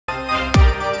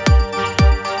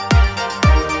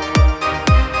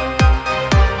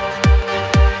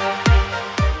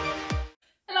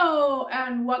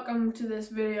welcome to this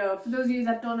video. For those of you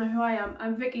that don't know who I am,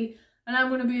 I'm Vicky and I'm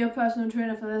going to be your personal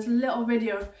trainer for this little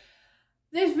video.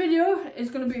 This video is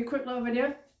going to be a quick little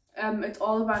video. It's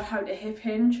all about how to hip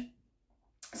hinge.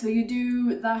 So you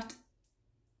do that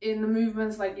in the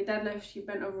movements like your deadlift, your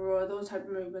bent over row, those type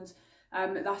of movements.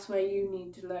 That's where you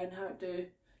need to learn how to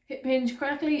hip hinge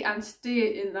correctly and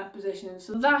stay in that position.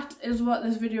 So that is what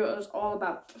this video is all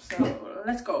about. So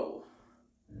let's go.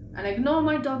 And ignore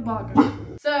my dog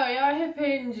barking. So your hip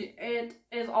hinge, it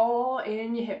is all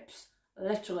in your hips,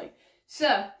 literally. So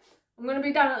I'm going to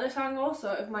be down at this angle,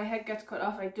 so if my head gets cut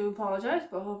off I do apologise,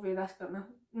 but hopefully that's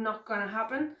not gonna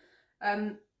happen.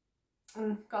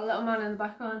 Got a little man in the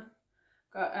background,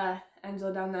 got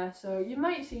Enzo down there, so you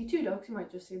might see two dogs, you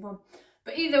might just see one.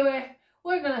 But either way,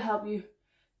 we're going to help you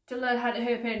to learn how to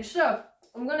hip hinge. So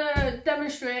I'm going to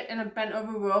demonstrate in a bent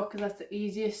over row because that's the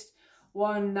easiest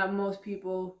one that most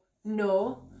people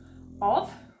know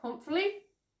of, hopefully.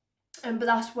 But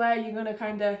that's where you're going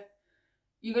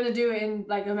to do it in,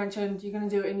 like I mentioned, you're going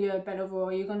to do it in your bent over row,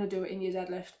 you're going to do it in your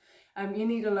deadlift. You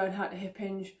need to learn how to hip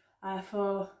hinge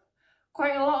for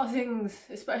quite a lot of things,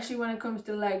 especially when it comes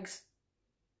to legs.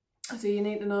 So you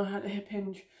need to know how to hip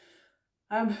hinge.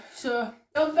 So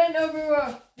don't bend over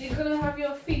row. You're going to have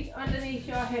your feet underneath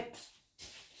your hips.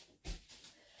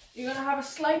 You're going to have a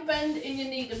slight bend in your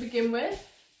knee to begin with.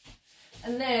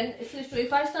 And then it's literally,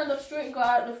 if I stand up straight and go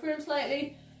out of the frame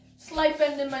slightly, slight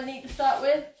bend in my knee to start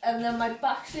with, and then my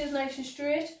back stays nice and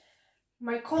straight,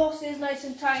 my core stays nice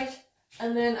and tight,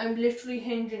 and then I'm literally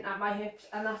hinging at my hips,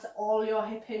 and that's all your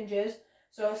hip hinges.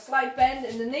 So a slight bend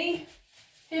in the knee,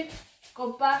 hips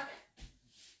go back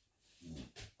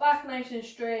nice and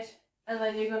straight, and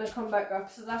then you're going to come back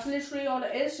up. So that's literally all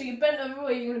it is. So you bent over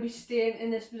where you're going to be staying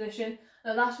in this position.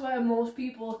 Now that's where most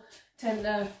people tend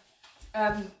to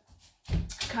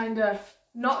kind of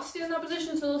not stay in that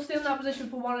position, so they'll stay in that position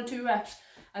for 1 or 2 reps,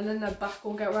 and then their back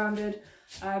will get rounded,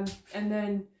 and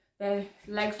then their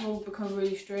legs will become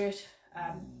really straight.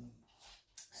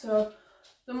 So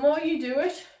the more you do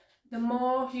it, the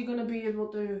more you're going to be able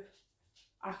to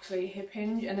actually hip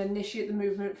hinge and initiate the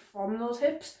movement from those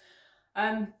hips.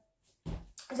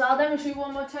 So I'll demonstrate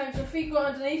one more time. So feet go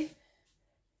underneath,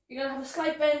 you're going to have a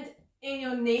slight bend in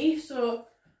your knee, so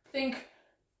think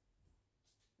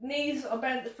knees are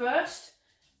bent first,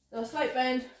 so a slight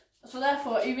bend, so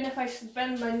therefore even if I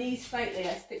bend my knees slightly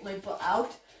I stick my butt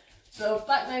out, so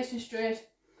back nice and straight,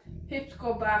 hips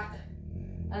go back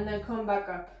and then come back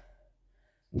up.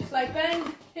 Slight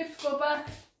bend, hips go back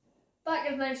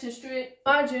is nice and straight.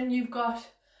 Imagine you've got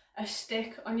a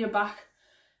stick on your back.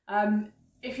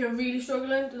 If you're really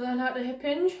struggling to learn how to hip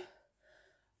hinge,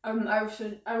 I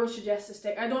would suggest a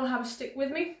stick. I don't have a stick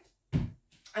with me,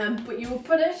 but you will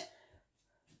put it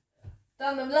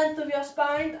down the length of your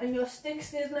spine and your stick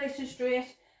stays nice and straight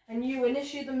and you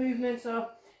initiate the movement. So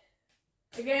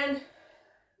again,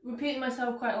 repeating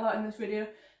myself quite a lot in this video.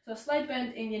 So a slight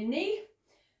bend in your knee,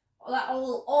 that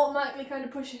will automatically kind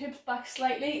of push your hips back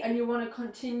slightly and you want to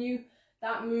continue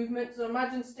that movement. So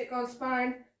imagine stick on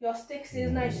spine, your stick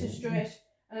stays nice and straight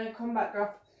and then come back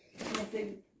up.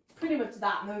 Pretty much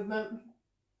that movement.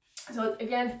 So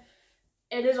again,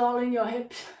 it is all in your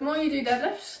hips. The more you do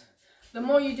deadlifts, the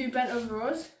more you do bent over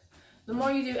rows, the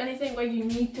more you do anything where you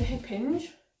need to hip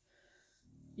hinge,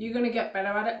 you're going to get better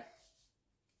at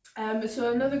it.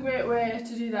 So another great way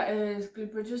to do that is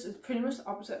glute bridges. It's pretty much the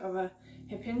opposite of a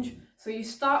hip hinge. So you're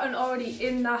starting already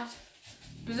in that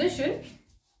position.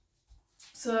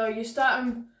 So you're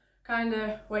starting kind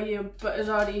of where your butt is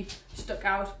already stuck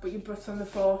out, but your butt's on the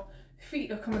floor,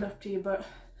 feet are coming up to your butt,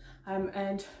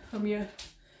 and from your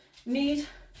knees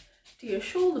to your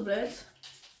shoulder blades,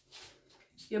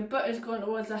 your butt is going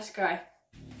towards that sky.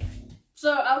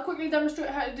 So I'll quickly demonstrate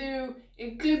how to do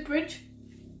a glute bridge.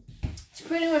 It's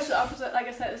pretty much the opposite, like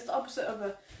I said, it's the opposite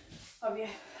of your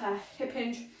hip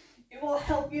hinge. It will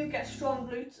help you get strong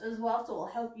glutes as well, so it will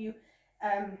help you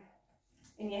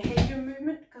in your hinge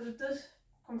movement, because it does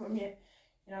come from your,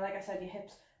 like I said, your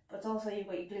hips, but it's also you've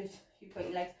got your glutes, you've got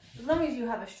your legs. As long as you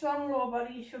have a strong lower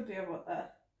body, you should be able to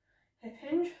hip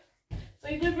hinge. So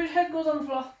your glute bridge, head goes on the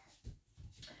floor,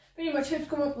 pretty much hips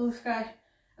come up to the sky,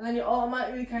 and then you're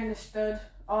automatically kind of stood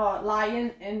or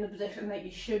lying in the position that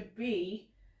you should be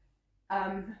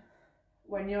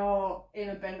when you're in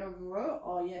a bent over row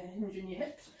or you're hinging your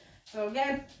hips. So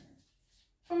again,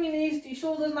 from your knees to your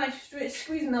shoulders, nice straight,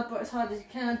 squeezing that butt as hard as you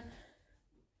can,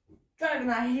 driving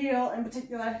that heel in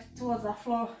particular towards that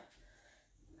floor,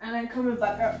 and then coming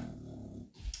back up.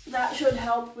 That should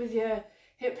help with your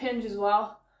hip hinge as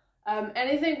well.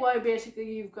 Anything where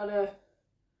basically you've got to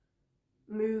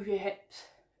move your hips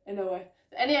in a way.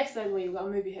 Any exercise where you've got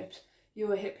to move your hips,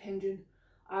 you are hip hinging.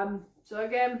 So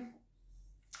again,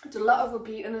 it's a lot of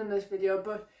repeating in this video,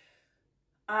 but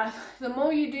the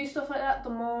more you do stuff like that, the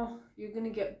more you're going to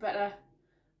get better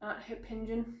at hip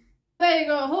hinging. There you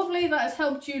go, hopefully that has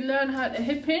helped you learn how to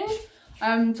hip hinge.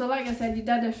 So like I said, your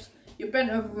deadlifts, your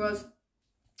bent over rows,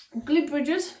 glute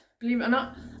bridges, believe it or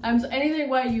not. So anything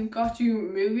where you've got to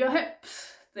move your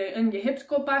hips, and your hips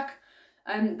go back,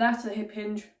 and that's a hip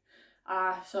hinge.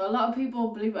 So a lot of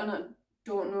people, believe it or not,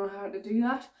 don't know how to do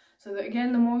that. So that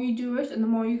again, the more you do it and the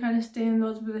more you kind of stay in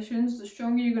those positions, the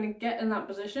stronger you're going to get in that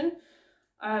position.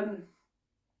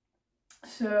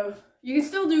 So you can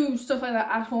still do stuff like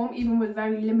that at home, even with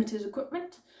very limited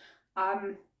equipment.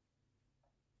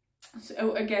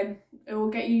 So again, it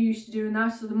will get you used to doing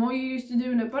that. So the more you're used to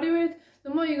doing it bodyweight, the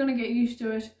more you're going to get used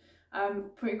to it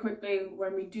pretty quickly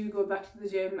when we do go back to the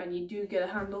gym and you do get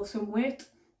to handle some weight.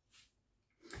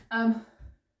 And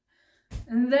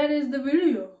that is the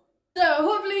video. So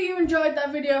hopefully you enjoyed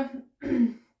that video.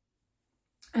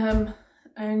 And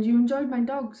you enjoyed my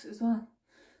dogs as well.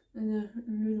 And a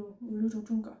little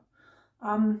chunker.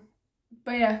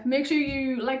 But yeah, make sure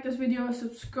you like this video,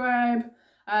 subscribe.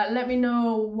 Let me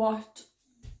know what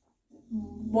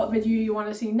video you want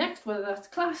to see next, whether that's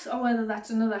class or whether that's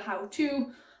another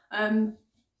how-to.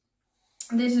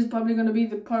 This is probably going to be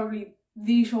probably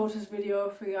the shortest video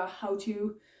for your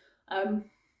how-to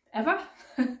ever,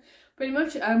 pretty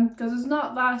much, because it's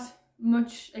not that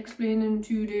much explaining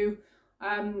to do.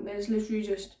 It's literally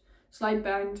just slide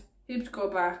bend, hips go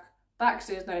back, back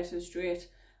stays nice and straight,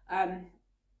 and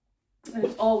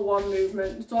it's all one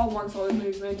movement, it's all one solid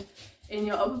movement in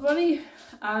your upper body.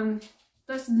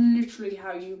 That's literally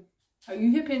how you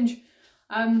hip hinge.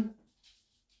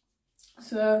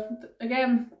 So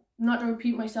again, not to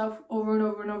repeat myself over and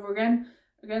over and over again.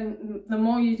 Again, the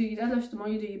more you do your deadlifts, the more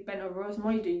you do your bent over rows, the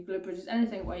more you do your glute bridges,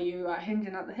 anything where you are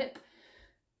hinging at the hip,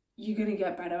 you're gonna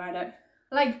get better at it.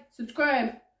 Like,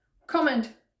 subscribe,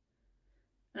 comment,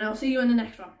 and I'll see you in the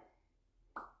next one.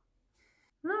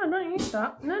 No, don't use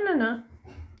that. No.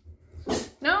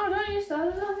 No, don't use that.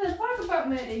 There's nothing to talk about,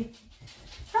 matey.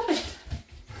 Stop it.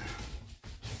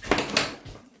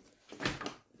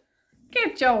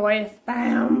 Get your waist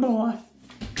down, boy.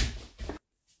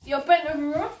 Your bent over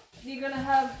row, you're gonna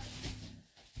have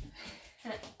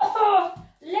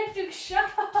electric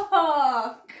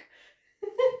shock.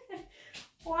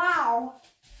 Wow.